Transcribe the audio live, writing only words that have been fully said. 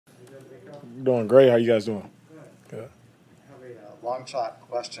Doing great. How you guys doing? Good. I have a long shot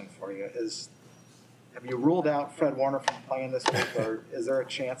question for you. Have you ruled out Fred Warner from playing this week, or is there a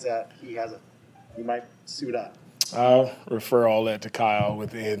chance that he might suit up? I'll refer all that to Kyle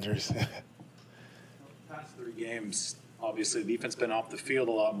with the injuries. Past 3 games, obviously, the defense been off the field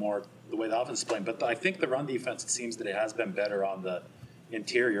a lot more the way the offense is playing. But I think the run defense, it seems that it has been better on the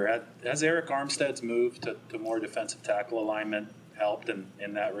interior. Has Eric Armstead's move to more defensive tackle alignment helped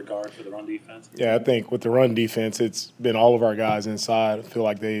in that regard for the run defense? Yeah, I think with the run defense, it's been all of our guys inside. I feel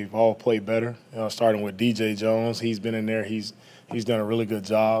like they've all played better. Starting with DJ Jones, he's been in there. He's done a really good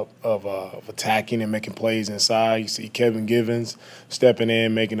job of attacking and making plays inside. You see Kevin Givens stepping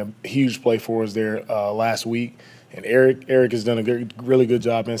in, making a huge play for us there last week. And Eric has done a really good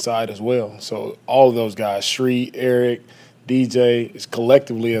job inside as well. So all of those guys, Shree, Eric, DJ, is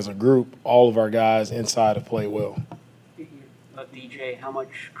collectively as a group, all of our guys inside have played well. DJ, how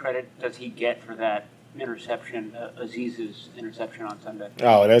much credit does he get for that interception, Aziz's interception on Sunday?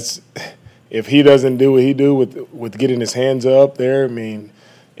 Oh, if he doesn't do what he do with getting his hands up there, I mean,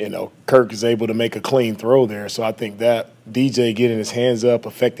 Kirk is able to make a clean throw there. So I think that DJ getting his hands up,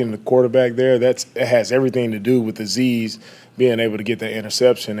 affecting the quarterback there, it has everything to do with Aziz being able to get that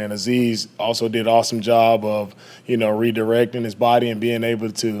interception. And Aziz also did an awesome job of, redirecting his body and being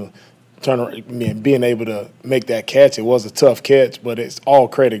able to being able to make that catch. It was a tough catch, but it's all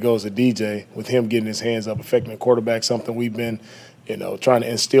credit goes to DJ with him getting his hands up, affecting the quarterback, something we've been trying to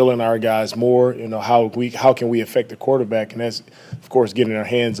instill in our guys more, how can we affect the quarterback? And that's, of course, getting our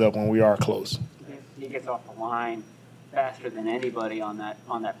hands up when we are close. He gets off the line faster than anybody on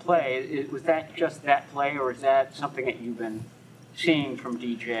that play. Was that just that play, or is that something that you've been seeing from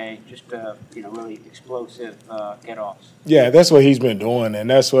DJ, just really explosive get-offs? Yeah, that's what he's been doing, and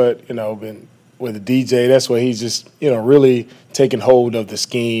that's what, been with DJ, that's what he's just, really taking hold of the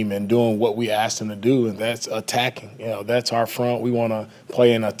scheme and doing what we asked him to do, and that's attacking. That's our front. We want to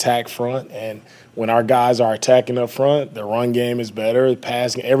play an attack front, and when our guys are attacking up front, the run game is better, the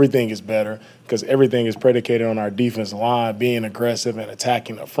passing, everything is better because everything is predicated on our defensive line being aggressive and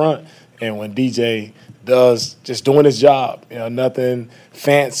attacking up front. And when DJ does just doing his job, nothing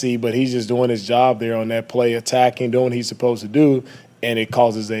fancy, but he's just doing his job there on that play, attacking, doing what he's supposed to do, and it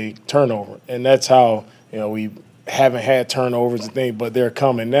causes a turnover. And that's how, we haven't had turnovers and things, but they're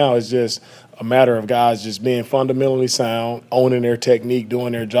coming now. It's just a matter of guys just being fundamentally sound, owning their technique,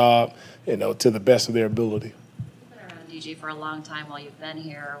 doing their job, to the best of their ability. You've been around DJ for a long time while you've been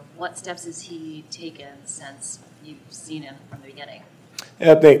here. What steps has he taken since you've seen him from the beginning?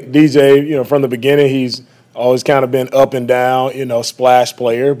 I think DJ, from the beginning, he's always kind of been up and down, splash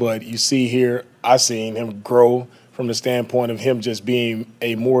player. But you see here, I've seen him grow from the standpoint of him just being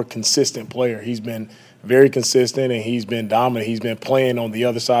a more consistent player. He's been very consistent, and he's been dominant. He's been playing on the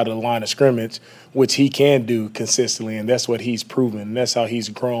other side of the line of scrimmage, which he can do consistently, and that's what he's proven. And that's how he's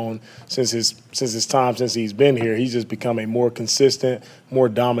grown since his time since he's been here. He's just become a more consistent, more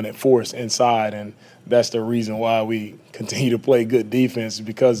dominant force inside, and that's the reason why we continue to play good defense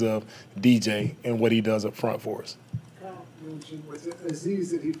because of DJ and what he does up front for us. Kyle mentioned with Aziz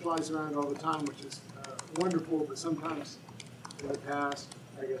that he flies around all the time, which is wonderful, but sometimes in the past,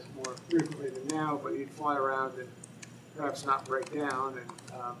 I guess more frequently than now, but he'd fly around and perhaps not break down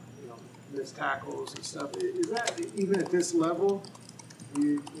and miss tackles and stuff. Is that even at this level?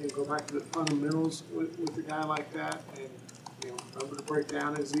 You go back to the fundamentals with a guy like that and remember to break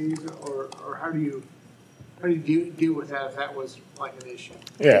down Aziz, or how do you deal with that if that was like an issue?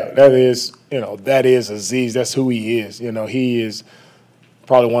 Yeah, that is Aziz. That's who he is. He is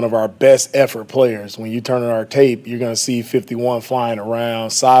probably one of our best effort players. When you turn on our tape, you're going to see 51 flying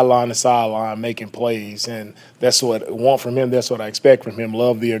around, sideline to sideline, making plays. And that's what I want from him. That's what I expect from him.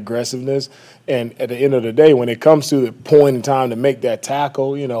 Love the aggressiveness. And at the end of the day, when it comes to the point in time to make that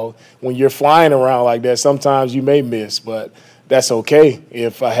tackle, when you're flying around like that, sometimes you may miss. But that's okay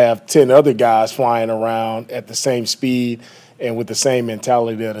if I have 10 other guys flying around at the same speed and with the same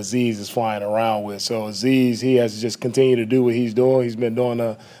mentality that Aziz is flying around with. So Aziz, he has to just continue to do what he's doing. He's been doing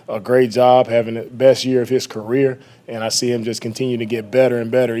a great job, having the best year of his career, and I see him just continue to get better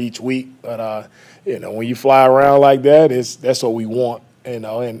and better each week. But, when you fly around like that, that's what we want. And,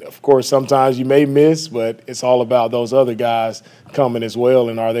 of course, sometimes you may miss, but it's all about those other guys coming as well,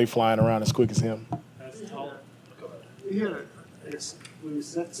 and are they flying around as quick as him? Yeah, it's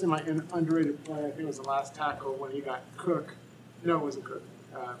semi-underrated play. I think it was the last tackle when he got Cook. No, it wasn't Cook.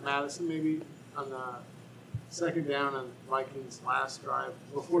 Madison maybe on the second down on Vikings' last drive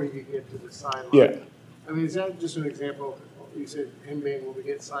before he could get to the sideline. Yeah. I mean, is that just an example you said him being able to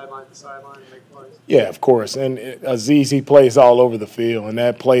get sideline to sideline and make plays? Yeah, of course. And Azeez, he plays all over the field. And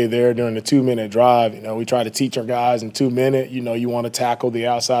that play there during the 2-minute drive, we try to teach our guys in 2 minutes, you want to tackle the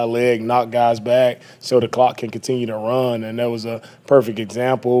outside leg, knock guys back so the clock can continue to run. And that was a perfect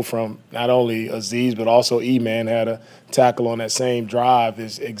example from not only Azeez, but also E-Man had a tackle on that same drive.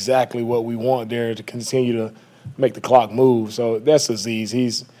 Is exactly what we want there to continue to make the clock move. So that's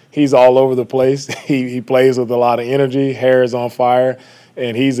Azeez. He's all over the place. He plays with a lot of energy. Hair is on fire,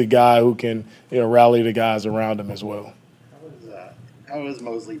 and he's a guy who can rally the guys around him as well. How is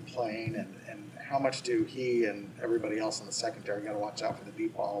Mosley playing, and how much do he and everybody else in the secondary got to watch out for the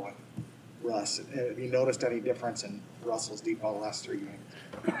deep ball with Russ? Have you noticed any difference in Russell's deep ball the last 3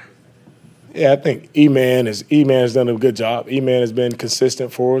 games? Yeah, I think E-Man has done a good job. E-Man has been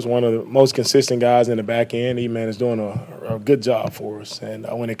consistent for us, one of the most consistent guys in the back end. E-Man is doing a good job for us. And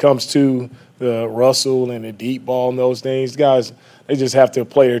when it comes to the Russell and the deep ball and those things, guys, they just have to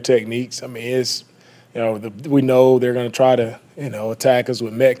play their techniques. I mean, it's we know they're going to try to attack us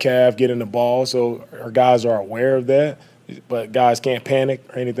with Metcalf, getting the ball, so our guys are aware of that. But guys can't panic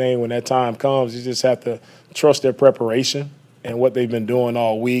or anything when that time comes. You just have to trust their preparation and what they've been doing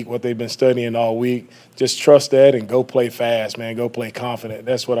all week, what they've been studying all week. Just trust that and go play fast, man. Go play confident.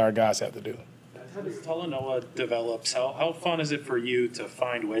 That's what our guys have to do. As Talanoa develops, how fun is it for you to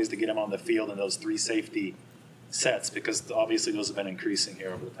find ways to get him on the field in those 3 safety sets? Because obviously those have been increasing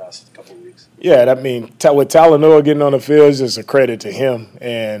here over the past couple of weeks. Yeah, with Talanoa getting on the field is just a credit to him.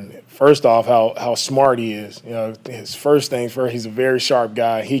 And first off, how smart he is. His first thing first, he's a very sharp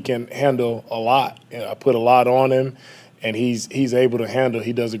guy. He can handle a lot. I put a lot on him. And he's able to handle.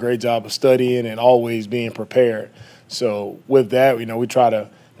 He does a great job of studying and always being prepared. So with that, we try to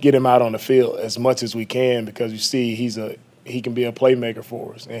get him out on the field as much as we can because you see he can be a playmaker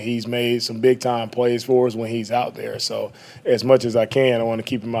for us, and he's made some big time plays for us when he's out there. So as much as I can, I want to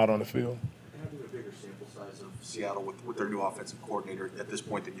keep him out on the field. Having a bigger sample size of Seattle with their new offensive coordinator at this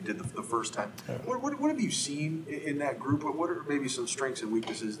point than you did the first time. Yeah. What have you seen in that group? What are maybe some strengths and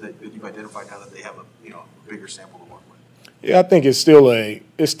weaknesses that you've identified now that they have a bigger sample to work with? Yeah, I think it's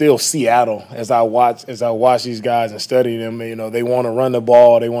still Seattle as I watch these guys and study them. They want to run the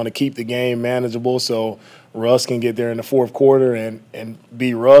ball, they want to keep the game manageable, so Russ can get there in the fourth quarter and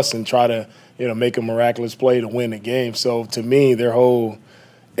be Russ and try to make a miraculous play to win the game. So to me,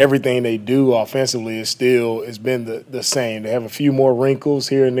 everything they do offensively has been the same. They have a few more wrinkles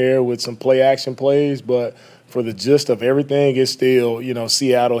here and there with some play action plays, but for the gist of everything, it's still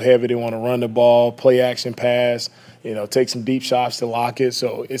Seattle heavy. They want to run the ball, play action pass. Take some deep shots to lock it.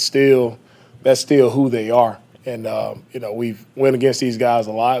 So that's still who they are. And we've went against these guys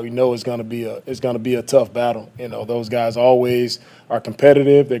a lot. We know it's going to be a tough battle. Those guys always are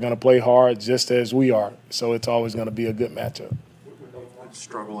competitive. They're going to play hard just as we are. So it's always going to be a good matchup.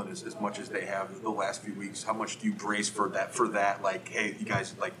 Struggling as much as they have the last few weeks, how much do you brace for that? Like, hey, you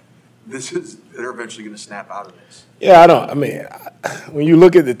guys, they're eventually going to snap out of this. Yeah, when you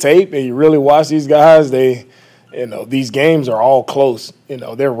look at the tape and you really watch these guys, these games are all close.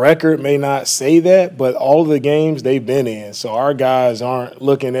 Their record may not say that, but all of the games they've been in. So our guys aren't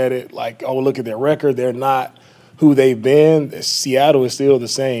looking at it like, oh, look at their record. They're not who they've been. Seattle is still the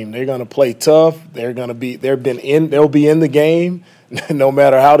same. They're going to play tough. They'll be in the game. No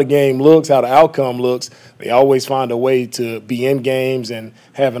matter how the game looks, how the outcome looks, they always find a way to be in games and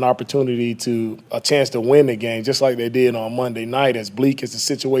have an opportunity a chance to win the game, just like they did on Monday night. As bleak as the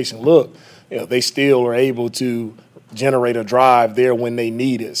situation looked, they still are able to generate a drive there when they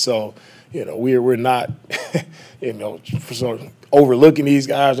need it. So, we're not, sort of overlooking these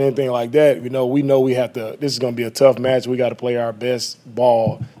guys or anything like that. We know we have to. This is going to be a tough match. We got to play our best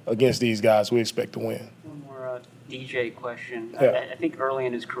ball against these guys. We expect to win. DJ question. Yeah. I think early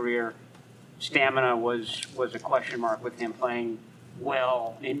in his career, stamina was a question mark with him playing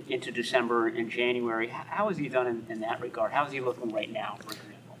well into December and January. How has he done in that regard? How is he looking right now, for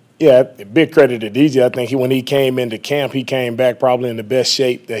example? Yeah, big credit to DJ. I think when he came into camp, he came back probably in the best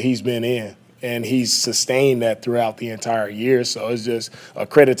shape that he's been in. And he's sustained that throughout the entire year. So it's just a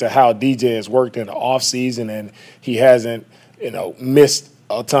credit to how DJ has worked in the offseason, and he hasn't, missed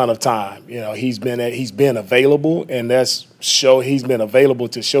a ton of time. He's been available, and he's been available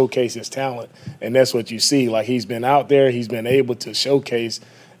to showcase his talent, and that's what you see. Like, he's been out there, he's been able to showcase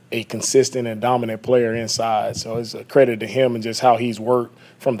a consistent and dominant player inside. So it's a credit to him and just how he's worked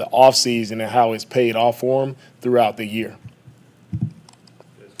from the offseason and how it's paid off for him throughout the year.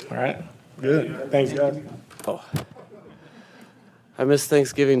 All right, good. Thanks, guys. Oh, I missed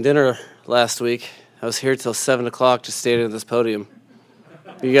Thanksgiving dinner last week. I was here till 7 o'clock, just standing at this podium.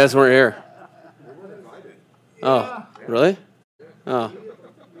 You guys weren't here. Oh, Really? Oh,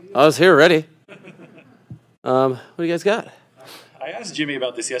 I was here ready. What do you guys got? I asked Jimmy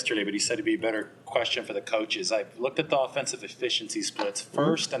about this yesterday, but he said it'd be a better question for the coaches. I've looked at the offensive efficiency splits.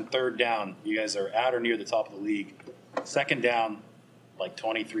 First and third down, you guys are at or near the top of the league. Second down, like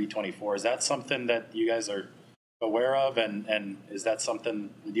 23, 24. Is that something that you guys are aware of? And is that something,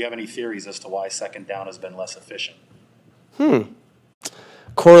 do you have any theories as to why second down has been less efficient?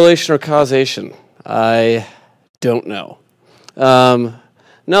 Correlation or causation? I don't know. No,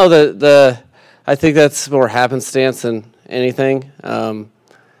 I think that's more happenstance than anything.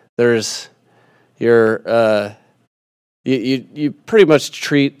 There's you pretty much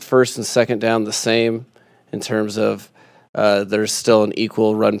treat first and second down the same in terms of there's still an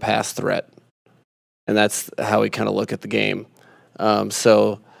equal run pass threat, and that's how we kind of look at the game.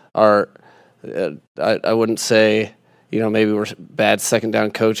 So I wouldn't say maybe we're bad second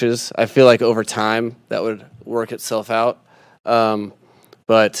down coaches. I feel like over time that would work itself out.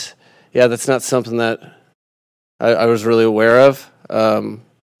 But yeah, that's not something that I was really aware of,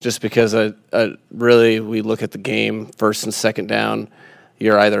 just because we look at the game first and second down.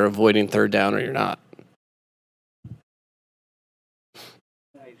 You're either avoiding third down or you're not.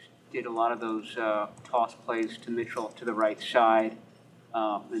 I did a lot of those toss plays to Mitchell to the right side,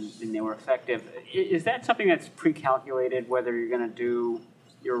 and they were effective. Is that something that's pre-calculated, whether you're going to do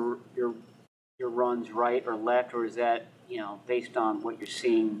your runs right or left, or is that based on what you're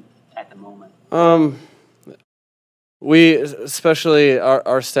seeing at the moment? We, especially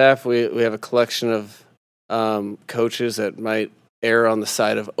our staff, we have a collection of coaches that might err on the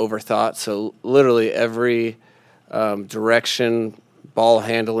side of overthought. So literally every direction, ball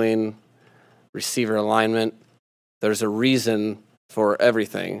handling, receiver alignment, there's a reason for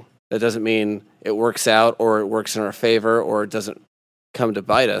everything. That doesn't mean it works out or it works in our favor or it doesn't come to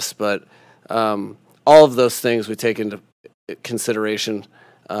bite us. But all of those things we take into consideration.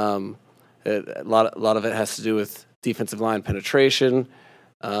 A lot of it has to do with defensive line penetration,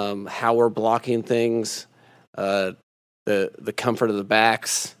 how we're blocking things, the comfort of the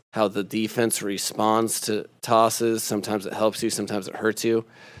backs, how the defense responds to tosses. Sometimes it helps you, sometimes it hurts you.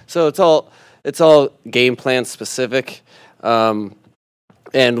 So it's all game plan specific, and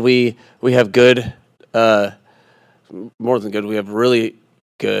we have good, more than good. We have really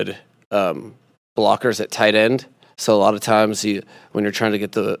good blockers at tight end. So a lot of times when you're trying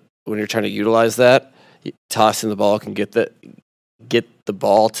to utilize that, tossing the ball can get the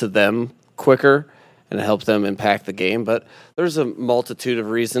ball to them quicker and help them impact the game. But there's a multitude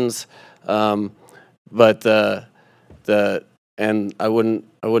of reasons. And I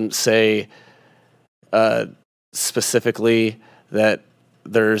wouldn't say specifically that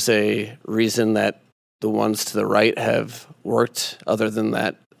there's a reason that the ones to the right have worked, other than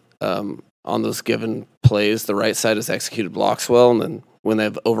that on those given plays, the right side has executed blocks well, and then when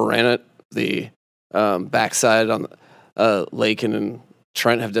they've overran it, the backside on Lakin and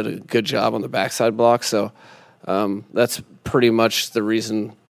Trent have done a good job on the backside block. So that's pretty much the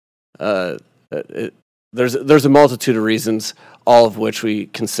reason. There's a multitude of reasons, all of which we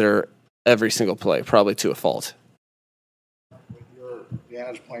consider every single play, probably to a fault. With your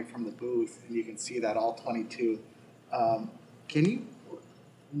vantage point from the booth, and you can see that all 22, can you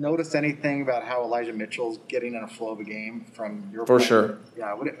notice anything about how Elijah Mitchell's getting in a flow of a game from your For point? sure.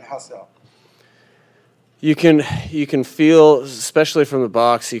 Yeah, how so? You can feel, especially from the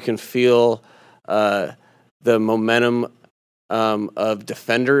box, you can feel the momentum of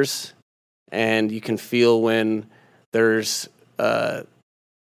defenders, and you can feel when there's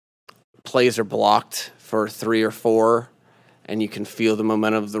plays are blocked for 3 or 4, and you can feel the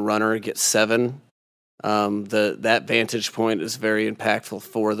momentum of the runner get 7. That vantage point is very impactful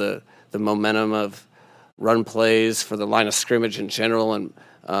for the momentum of run plays, for the line of scrimmage in general, and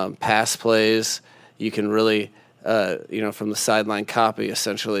pass plays. You can really, from the sideline copy,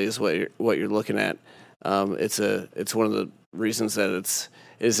 essentially, is what you're looking at. It's one of the reasons that it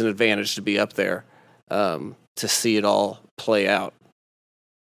is an advantage to be up there, to see it all play out.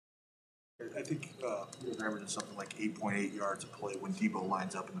 I think you're averaging something like 8.8 yards a play when Debo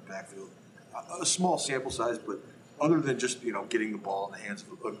lines up in the backfield. A small sample size, but other than just getting the ball in the hands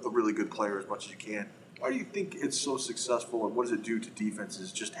of a really good player as much as you can, why do you think it's so successful, and what does it do to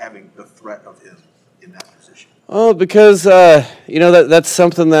defenses just having the threat of him in that position? Oh, because that's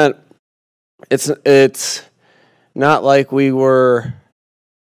something that it's not like we were.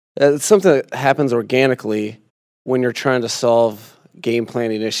 It's something that happens organically when you're trying to solve game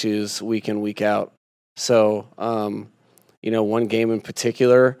planning issues week in, week out. So, one game in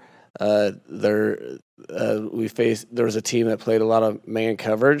particular there was a team that played a lot of man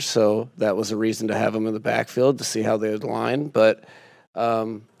coverage, so that was a reason to have them in the backfield to see how they would line. But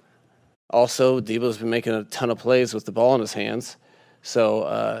also, Debo's been making a ton of plays with the ball in his hands,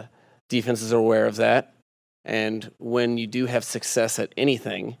 so defenses are aware of that. And when you do have success at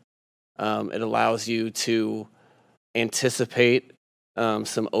anything, it allows you to anticipate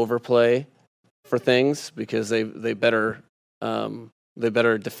some overplay for things because they better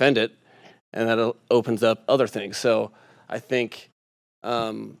defend it, and that opens up other things. So I think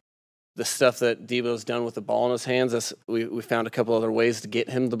the stuff that Debo's done with the ball in his hands, we found a couple other ways to get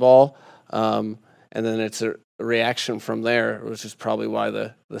him the ball, and then it's a reaction from there, which is probably why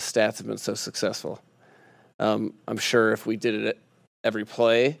the stats have been so successful. I'm sure if we did it at every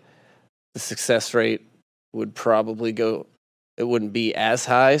play, the success rate would probably go. It wouldn't be as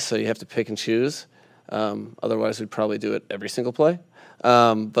high, so you have to pick and choose. Otherwise, we'd probably do it every single play.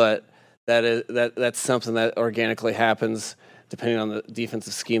 But that's something that organically happens depending on the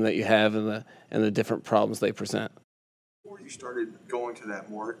defensive scheme that you have and the different problems they present. Before you started going to that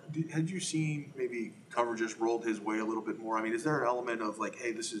more, had you seen maybe coverage just rolled his way a little bit more? I mean, is there an element of like,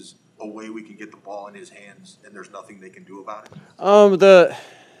 hey, this is a way we can get the ball in his hands and there's nothing they can do about it?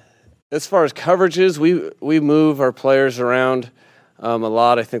 As far as coverages, we move our players around a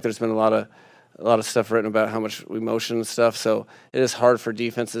lot. I think there's been a lot of stuff written about how much we motion and stuff. So it is hard for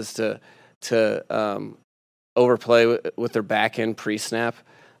defenses to overplay with their back end pre-snap.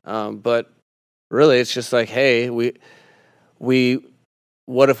 But really, it's just like, hey, what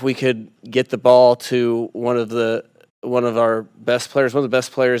if we could get the ball to one of our best players, one of the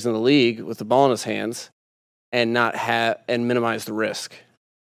best players in the league, with the ball in his hands, and minimize the risk.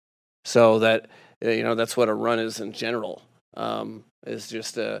 So that that's what a run is in general. Is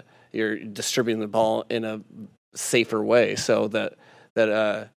just you're distributing the ball in a safer way, so that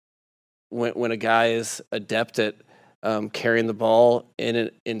when a guy is adept at carrying the ball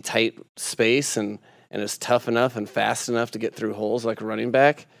in tight space and is tough enough and fast enough to get through holes like a running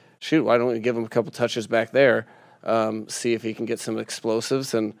back, shoot, why don't we give him a couple touches back there, see if he can get some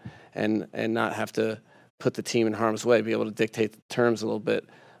explosives and not have to put the team in harm's way, be able to dictate the terms a little bit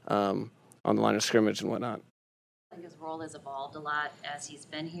on the line of scrimmage and whatnot. I think his role has evolved a lot as he's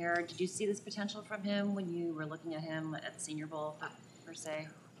been here. Did you see this potential from him when you were looking at him at the Senior Bowl, per se?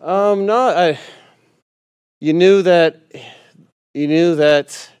 No, you knew that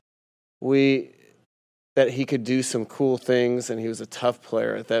he could do some cool things, and he was a tough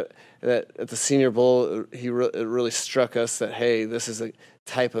player. That at the Senior Bowl, it really struck us that, hey, this is a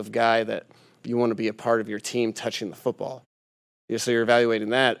type of guy that you want to be a part of your team touching the football. So you're evaluating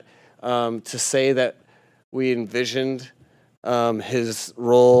that. To say that we envisioned his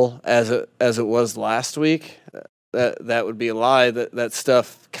role as it was last week, that would be a lie. That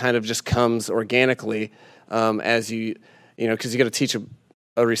stuff kind of just comes organically as because you got to teach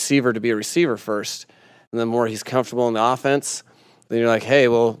a receiver to be a receiver first, and the more he's comfortable in the offense, then you're like, hey,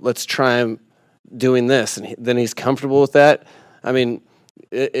 well, let's try him doing this, and then he's comfortable with that. I mean,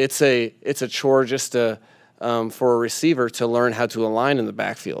 it's a chore just to for a receiver to learn how to align in the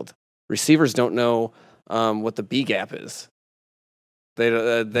backfield. Receivers don't know what the B gap is.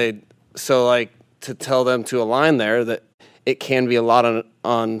 So like to tell them to align there, that it can be a lot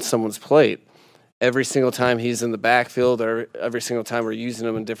on someone's plate. Every single time he's in the backfield, or every single time we're using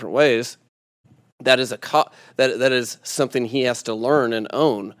him in different ways, that is that is something he has to learn and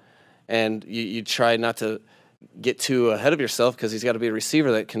own. And you try not to get too ahead of yourself, because he's got to be a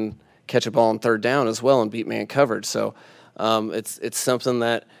receiver that can catch a ball on third down as well and beat man coverage. So it's something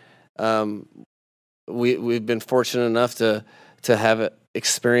that we've been fortunate enough to have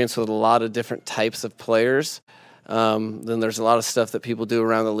experience with a lot of different types of players. Then there's a lot of stuff that people do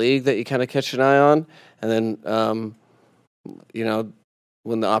around the league that you kind of catch an eye on, and then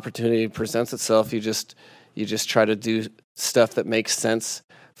when the opportunity presents itself, you just try to do stuff that makes sense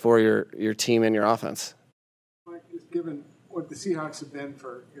for your team and your offense. Mike, given what the Seahawks have been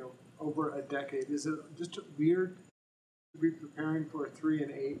for over a decade, is it just weird to be preparing for a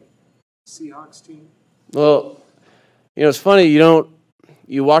 3-8 Seahawks team? Well, it's funny,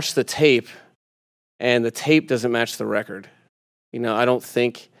 you watch the tape, and the tape doesn't match the record. I don't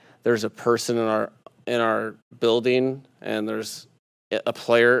think there's a person in our building, and there's a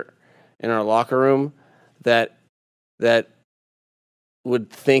player in our locker room that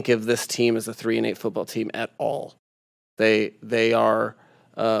would think of this team as a 3-8 football team at all. They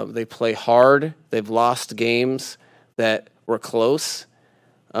play hard. They've lost games that were close.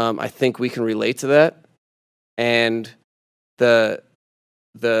 I think we can relate to that. And the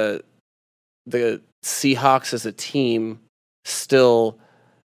Seahawks as a team still,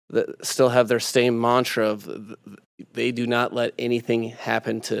 still have their same mantra of they do not let anything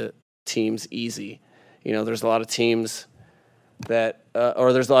happen to teams easy. You know, there's a lot of teams that,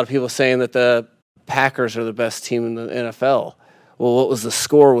 or there's a lot of people saying that the Packers are the best team in the NFL. Well, what was the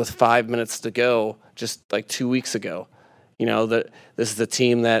score with 5 minutes to go just like 2 weeks ago? You know, that this is a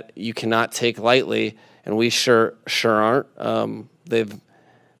team that you cannot take lightly, and we sure aren't.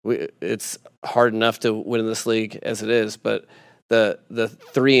 It's hard enough to win in this league as it is, but the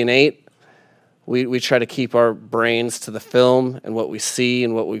 3-8, we try to keep our brains to the film and what we see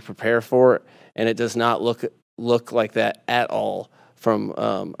and what we prepare for, and it does not look like that at all from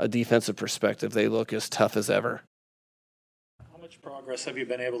a defensive perspective. They look as tough as ever. How much progress have you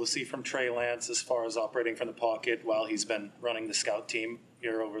been able to see from Trey Lance as far as operating from the pocket while he's been running the scout team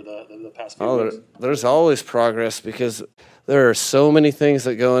here over the past few weeks? There's always progress because there are so many things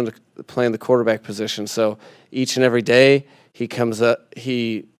that go into playing the quarterback position. So each and every day he comes up,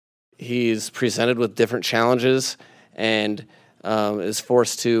 he's presented with different challenges and is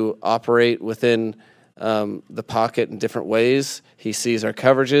forced to operate within the pocket in different ways. He sees our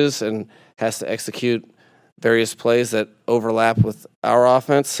coverages and has to execute various plays that overlap with our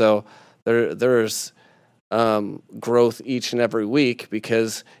offense. So there's growth each and every week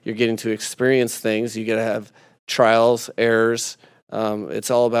because you're getting to experience things. You got to have trials, errors. It's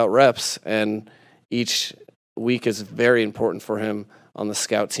all about reps, and each week is very important for him on the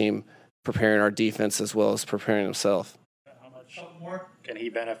scout team, preparing our defense as well as preparing himself. How much more can he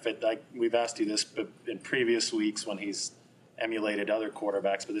benefit? Like we've asked you this in previous weeks when he's emulated other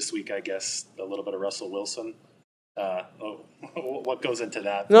quarterbacks, but this week I guess a little bit of Russell Wilson. What goes into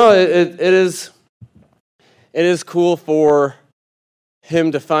that? No, it is cool for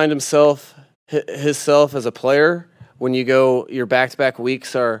him to find himself as a player. When you go, your back-to-back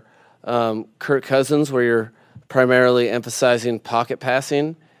weeks are Kirk Cousins, where you're primarily emphasizing pocket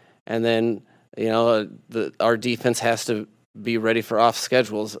passing, and then our defense has to be ready for off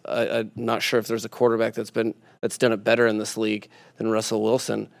schedules. I'm not sure if there's a quarterback that's done it better in this league than Russell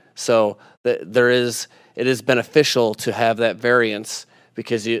Wilson. So it is beneficial to have that variance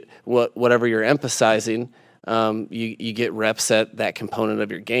because whatever you're emphasizing, you get reps at that component of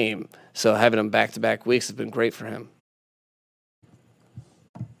your game. So having him back-to-back weeks has been great for him.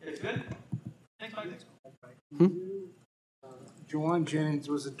 It's good. Thanks, Mike. Juwan Jennings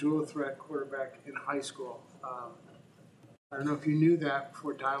was a dual-threat quarterback in high school. I don't know if you knew that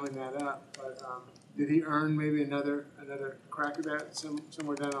before dialing that up, but did he earn maybe another crack at that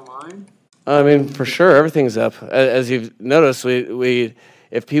somewhere down the line? I mean, for sure, everything's up. As you've noticed, we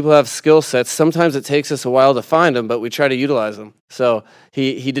if people have skill sets, sometimes it takes us a while to find them, but we try to utilize them. So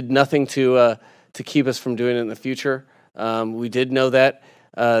he did nothing to keep us from doing it in the future. We did know that.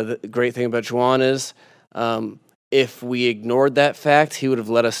 The great thing about Juwan is if we ignored that fact, he would have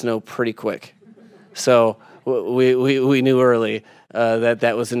let us know pretty quick. So we knew early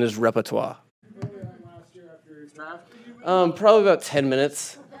that was in his repertoire. Last year after he was drafted? Probably about 10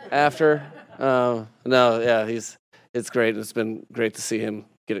 minutes after. It's great. It's been great to see him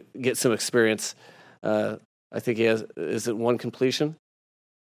get some experience. I think he has, is it one completion?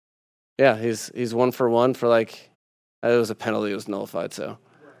 Yeah, he's 1 for 1 for it was a penalty, it was nullified, so.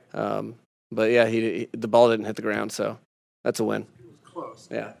 But yeah, the ball didn't hit the ground, so that's a win. It was close.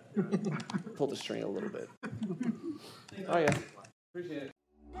 Yeah. Pulled the string a little bit. Oh yeah. Appreciate it.